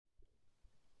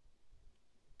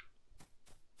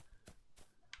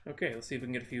Okay, let's see if we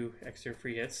can get a few extra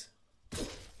free hits.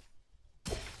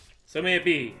 So may it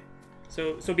be.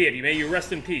 So be it. May you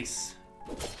rest in peace.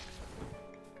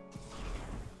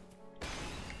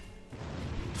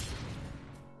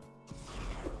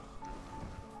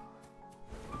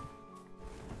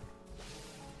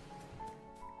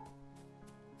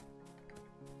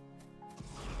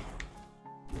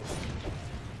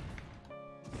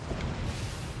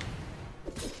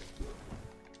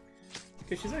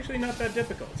 Because she's actually not that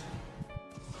difficult.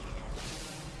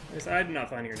 At least I'm not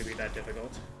finding her to be that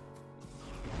difficult.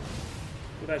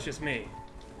 But that's just me.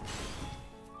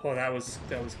 Oh, that was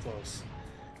close.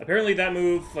 Apparently that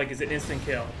move, like, is an instant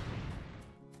kill.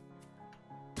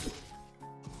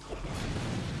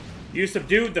 You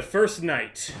subdued the first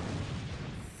knight.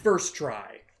 First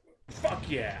try. Fuck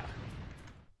yeah.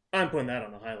 I'm putting that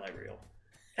on the highlight reel.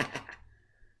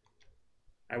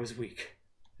 I was weak.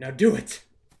 Now do it!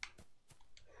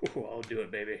 Ooh, I'll do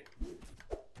it, baby.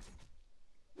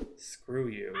 Screw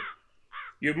you.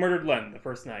 You have murdered Len, the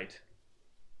first knight.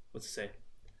 What's it say?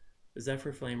 The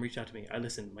Zephyr Flame reached out to me. I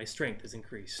listened. My strength has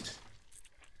increased.